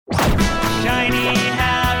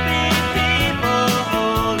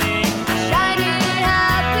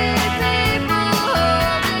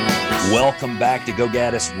welcome back to Go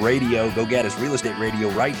Gaddis Radio, Go Gaddis Real Estate Radio,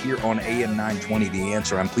 right here on AM 920, The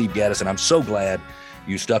Answer. I'm Cleve Gaddis, and I'm so glad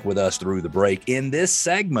you stuck with us through the break. In this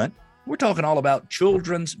segment, we're talking all about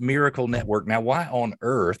Children's Miracle Network. Now, why on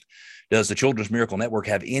earth does the Children's Miracle Network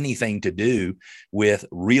have anything to do with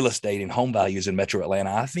real estate and home values in Metro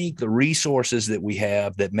Atlanta? I think the resources that we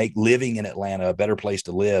have that make living in Atlanta a better place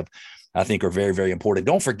to live, I think, are very, very important.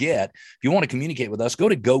 Don't forget, if you want to communicate with us, go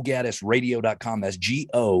to gogaddisradio.com. That's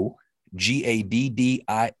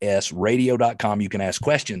GOGADDIS radio.com. You can ask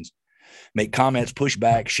questions, make comments, push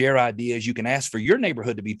back, share ideas. You can ask for your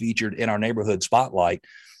neighborhood to be featured in our neighborhood spotlight.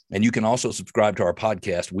 And you can also subscribe to our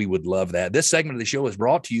podcast. We would love that. This segment of the show is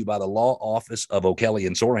brought to you by the Law Office of O'Kelly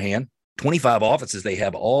and Sorahan. 25 offices they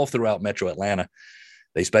have all throughout Metro Atlanta.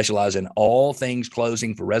 They specialize in all things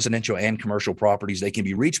closing for residential and commercial properties. They can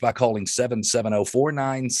be reached by calling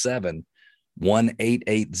 770-497-1880.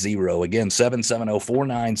 Again,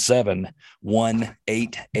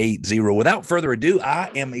 770-497-1880. Without further ado,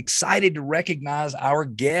 I am excited to recognize our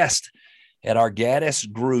guest at our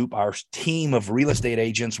Gaddis Group, our team of real estate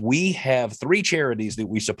agents. We have 3 charities that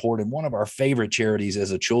we support, and one of our favorite charities is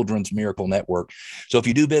a Children's Miracle Network. So if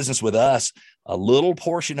you do business with us, a little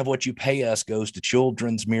portion of what you pay us goes to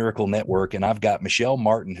Children's Miracle Network. And I've got Michelle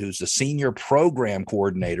Martin, who's the Senior Program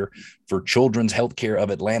Coordinator for Children's Healthcare of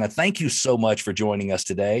Atlanta. Thank you so much for joining us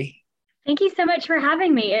today. Thank you so much for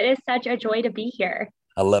having me. It is such a joy to be here.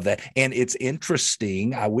 I love that. And it's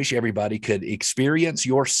interesting. I wish everybody could experience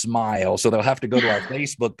your smile. So they'll have to go to our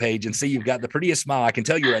Facebook page and see you've got the prettiest smile. I can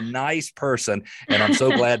tell you're a nice person, and I'm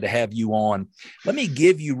so glad to have you on. Let me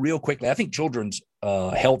give you real quickly. I think Children's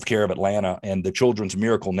Healthcare of Atlanta and the Children's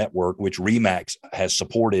Miracle Network, which RE/MAX has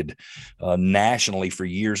supported nationally for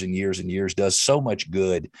years and years and years, does so much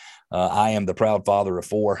good. I am the proud father of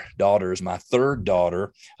 4 daughters. My third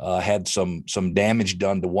daughter had some damage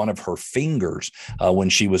done to one of her fingers when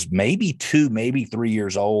she was maybe 2, maybe 3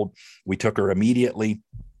 years old. We took her immediately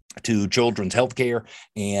to Children's Healthcare.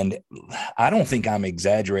 And I don't think I'm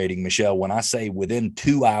exaggerating, Michelle, when I say within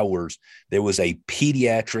 2 hours, there was a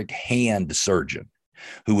pediatric hand surgeon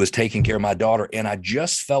who was taking care of my daughter. And I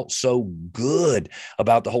just felt so good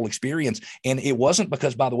about the whole experience. And it wasn't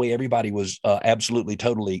because, by the way, everybody was absolutely,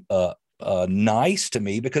 totally nice to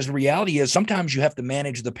me, because the reality is sometimes you have to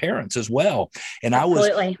manage the parents as well. And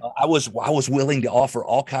Absolutely. I was willing to offer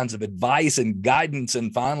all kinds of advice and guidance.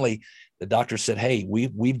 And finally, the doctor said, "Hey,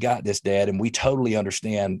 we've got this, Dad, and we totally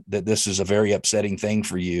understand that this is a very upsetting thing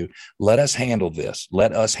for you. Let us handle this.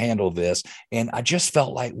 Let us handle this." And I just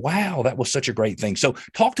felt like, wow, that was such a great thing. So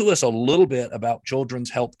talk to us a little bit about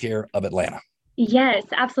Children's Healthcare of Atlanta. Yes,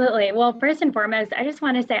 absolutely. Well, first and foremost, I just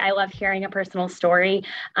want to say I love hearing a personal story.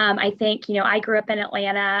 I think, I grew up in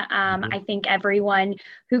Atlanta. I think everyone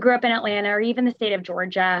who grew up in Atlanta, or even the state of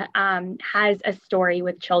Georgia, has a story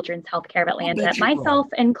with Children's Healthcare of Atlanta, myself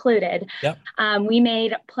included. Yep. We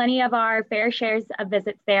made plenty of our fair shares of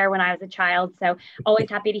visits there when I was a child. So always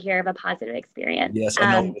happy to hear of a positive experience. Yes,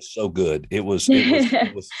 I know it was so good. It was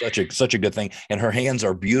such a good thing. And her hands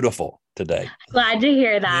are beautiful today. Glad to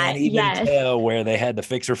hear that. Can't even tell where they had to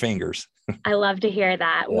fix her fingers. I love to hear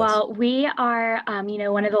that. Yes. Well, we are,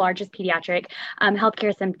 one of the largest pediatric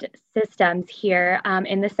healthcare systems here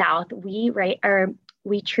in the South.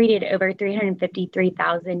 We treated over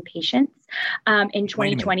 353,000 patients in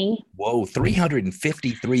 2020. Whoa,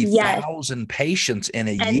 353,000 patients in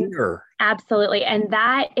a year. Absolutely. And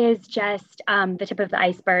that is just the tip of the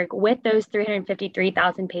iceberg. With those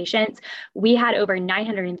 353,000 patients, we had over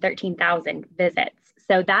 913,000 visits.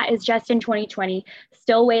 So that is just in 2020,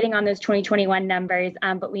 still waiting on those 2021 numbers.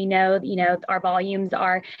 But we know, our volumes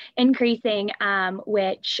are increasing,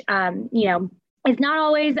 which, it's not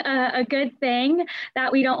always a good thing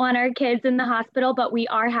that we don't want our kids in the hospital, but we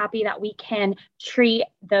are happy that we can treat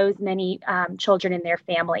those many children and their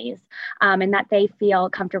families, and that they feel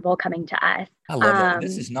comfortable coming to us. I love that.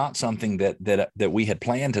 This is not something that we had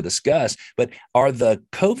planned to discuss, but are the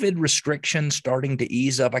COVID restrictions starting to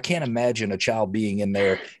ease up? I can't imagine a child being in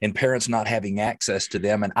there and parents not having access to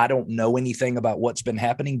them. And I don't know anything about what's been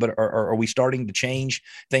happening, but are we starting to change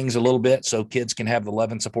things a little bit so kids can have the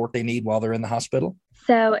love and support they need while they're in the hospital?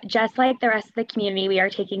 So just like the rest of the community, we are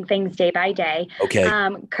taking things day by day. Okay.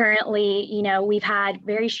 Currently, we've had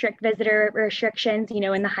very strict visitor restrictions,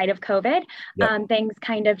 in the height of COVID. Yep. Things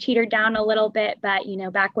kind of teetered down a little bit, but,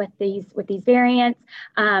 back with these variants,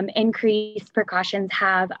 increased precautions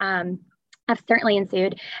have have certainly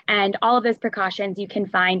ensued. And all of those precautions you can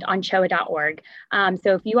find on CHOA.org.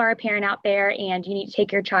 So if you are a parent out there and you need to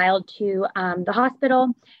take your child to the hospital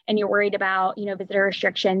and you're worried about, visitor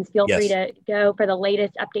restrictions, feel free to go for the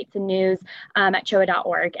latest updates and news at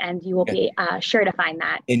CHOA.org, and you will be sure to find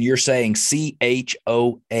that. And you're saying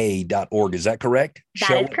CHOA.org. Is that correct?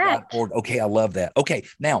 That is correct. Okay, I love that. Okay,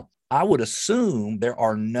 now, I would assume there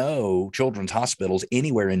are no children's hospitals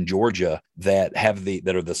anywhere in Georgia that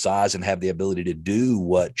are the size and have the ability to do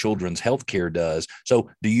what Children's Healthcare does. So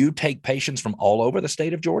do you take patients from all over the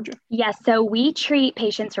state of Georgia? Yes. So we treat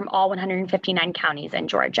patients from all 159 counties in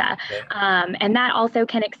Georgia. Okay. And that also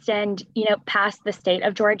can extend, past the state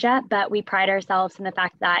of Georgia, but we pride ourselves in the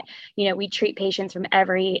fact that, we treat patients from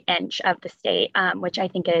every inch of the state, which I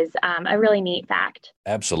think is a really neat fact.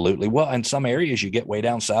 Absolutely. Well, in some areas you get way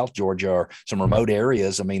down south Georgia or some remote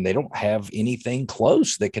areas, I mean, they don't have anything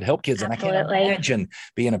close that could help kids. Absolutely. And I can't imagine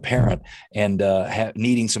being a parent and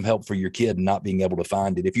needing some help for your kid and not being able to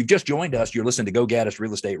find it. If you've just joined us, you're listening to Go Gaddis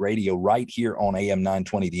Real Estate Radio right here on AM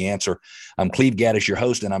 920 The Answer. I'm Cleve Gaddis, your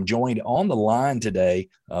host, and I'm joined on the line today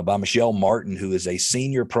by Michelle Martin, who is a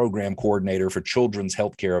senior program coordinator for Children's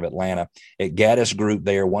Healthcare of Atlanta at Gaddis Group.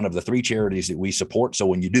 They are one of the 3 charities that we support. So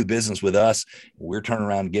when you do business with us, we're turning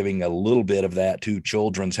around giving a little bit of that to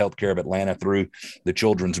Children's Healthcare of Atlanta through the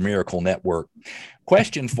Children's Miracle Network.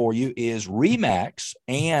 Question for you is, RE/MAX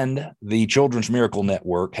and the Children's Miracle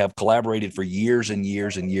Network have collaborated for years and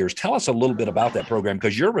years and years. Tell us a little bit about that program,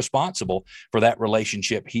 because you're responsible for that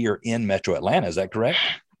relationship here in Metro Atlanta. Is that correct?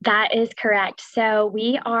 That is correct. So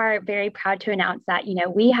we are very proud to announce that,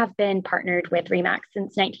 we have been partnered with RE/MAX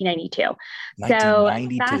since 1992. So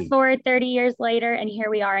fast forward 30 years later, and here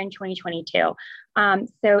we are in 2022.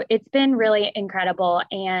 So it's been really incredible.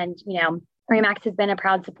 And, RE/MAX has been a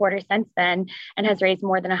proud supporter since then and has raised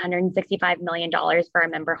more than $165 million for our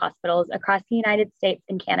member hospitals across the United States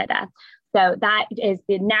and Canada. So that is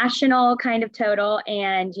the national kind of total.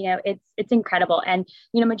 And, it's incredible. And,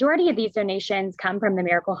 majority of these donations come from the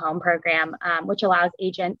Miracle Home program, which allows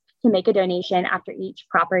agents to make a donation after each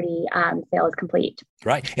property sale is complete.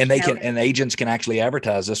 Right. And and agents can actually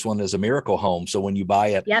advertise this one as a Miracle Home. So when you buy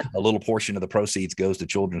it, a little portion of the proceeds goes to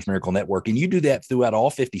Children's Miracle Network. And you do that throughout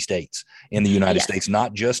all 50 states in the United States,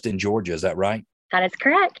 not just in Georgia. Is that right? That is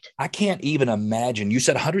correct. I can't even imagine. You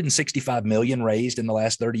said 165 million raised in the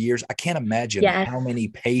last 30 years. I can't imagine how many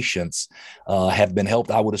patients have been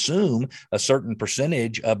helped. I would assume a certain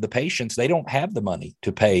percentage of the patients, they don't have the money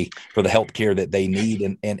to pay for the health care that they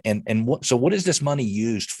need. So what is this money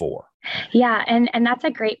used for? Yeah. And that's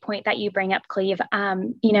a great point that you bring up, Cleve.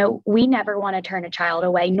 We never want to turn a child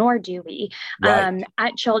away, nor do we. Right.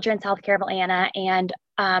 At Children's Healthcare of Atlanta and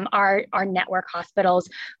our network hospitals,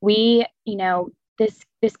 we,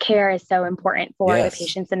 this care is so important for the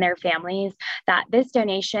patients and their families that this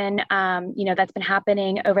donation, that's been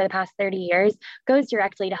happening over the past 30 years goes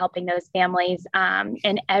directly to helping those families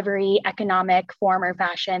in every economic form or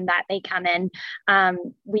fashion that they come in.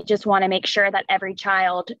 We just want to make sure that every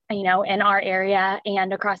child, in our area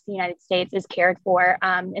and across the United States is cared for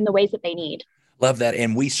in the ways that they need. Love that.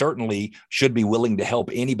 And we certainly should be willing to help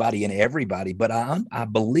anybody and everybody. But I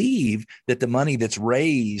believe that the money that's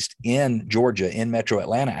raised in Georgia, in Metro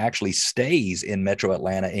Atlanta, actually stays in Metro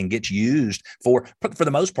Atlanta and gets used for the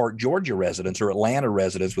most part, Georgia residents or Atlanta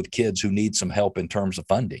residents with kids who need some help in terms of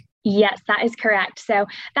funding. Yes, that is correct. So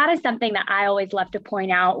that is something that I always love to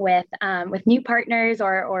point out with new partners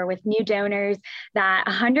or with new donors, that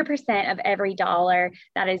 100% of every dollar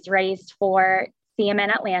that is raised for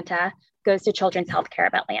CMN Atlanta goes to Children's Healthcare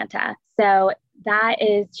of Atlanta. So that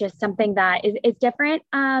is just something that is different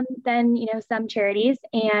than, some charities.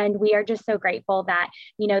 And we are just so grateful that,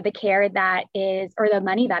 the care that is, or the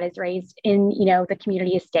money that is raised in, the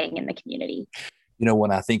community is staying in the community.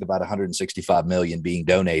 When I think about 165 million being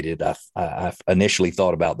donated, I initially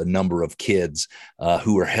thought about the number of kids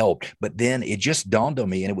who were helped, but then it just dawned on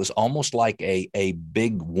me, and it was almost like a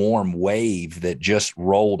big warm wave that just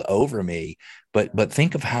rolled over me. But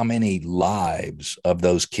think of how many lives of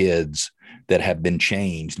those kids that have been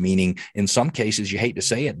changed, meaning in some cases, you hate to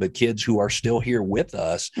say it, but kids who are still here with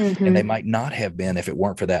us, and they might not have been if it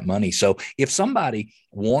weren't for that money. So if somebody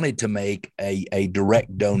wanted to make a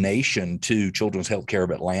direct donation to Children's Healthcare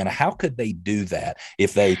of Atlanta, how could they do that?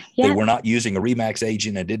 If they were not using a RE/MAX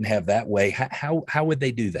agent and didn't have that way, how would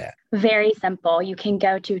they do that? Very simple. You can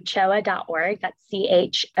go to CHOA.org, that's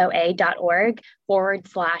CHOA.org/give,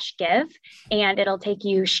 and it'll take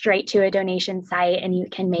you straight to a donation site, and you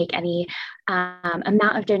can make any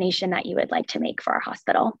amount of donation that you would like to make for our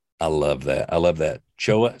hospital. I love that. I love that.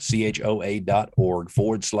 CHOA, CHOA.org/.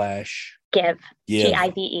 Give. Give.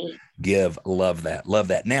 GIVE. Give. Love that. Love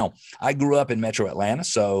that. Now, I grew up in Metro Atlanta,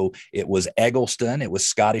 so it was Eggleston. It was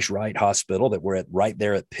Scottish Rite Hospital that we're at right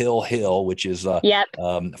there at Pill Hill, which is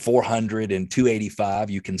 400 and 285.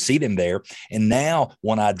 You can see them there. And now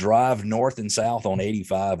when I drive north and south on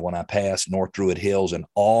 85, when I pass North Druid Hills and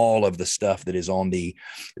all of the stuff that is on the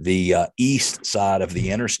east side of the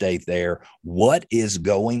interstate there, what is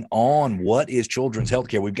going on? What is Children's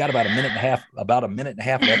Healthcare? We've got about a minute and a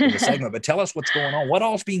half left in the segment, but tell us what's going on. What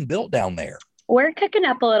all's being built down there? We're cooking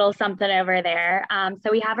up a little something over there. So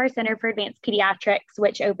we have our Center for Advanced Pediatrics,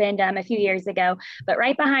 which opened a few years ago. But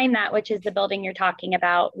right behind that, which is the building you're talking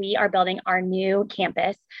about, we are building our new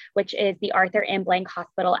campus, which is the Arthur M. Blank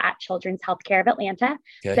Hospital at Children's Healthcare of Atlanta.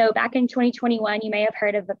 Okay. So back in 2021, you may have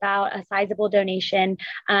heard about a sizable donation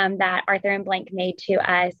that Arthur M. Blank made to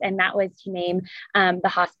us, and that was to name the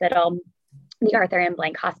hospital the Arthur M.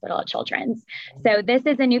 Blank Hospital at Children's. So this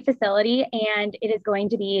is a new facility, and it is going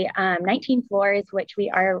to be 19 floors, which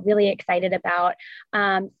we are really excited about.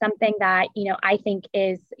 Something that, I think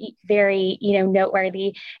is very,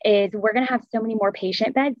 noteworthy is we're going to have so many more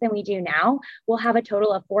patient beds than we do now. We'll have a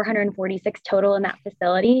total of 446 total in that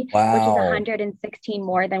facility, wow, which is 116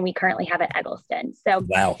 more than we currently have at Eggleston. So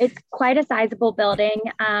wow, it's quite a sizable building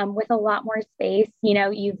with a lot more space.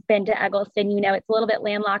 You've been to Eggleston, it's a little bit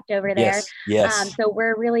landlocked over there. Yes. So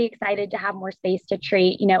we're really excited to have more space to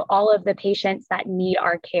treat, all of the patients that need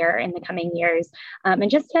our care in the coming years,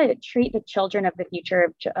 and just to treat the children of the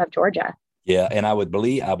future of Georgia. Yeah. And I would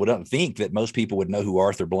think that most people would know who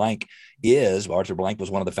Arthur Blank is. Arthur Blank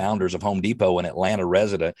was one of the founders of Home Depot, an Atlanta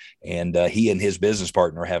resident, and he and his business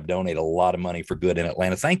partner have donated a lot of money for good in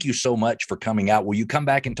Atlanta. Thank you so much for coming out. Will you come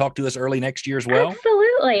back and talk to us early next year as well?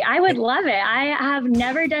 Absolutely. I would love it. I have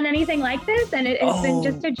never done anything like this, and it's been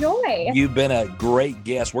just a joy. You've been a great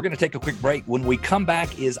guest. We're going to take a quick break. When we come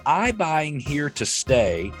back, is iBuying here to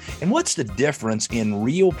stay? And what's the difference in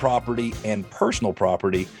real property and personal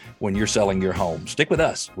property when you're selling your home? Stick with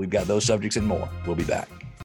us. We've got those subjects and more. We'll be back.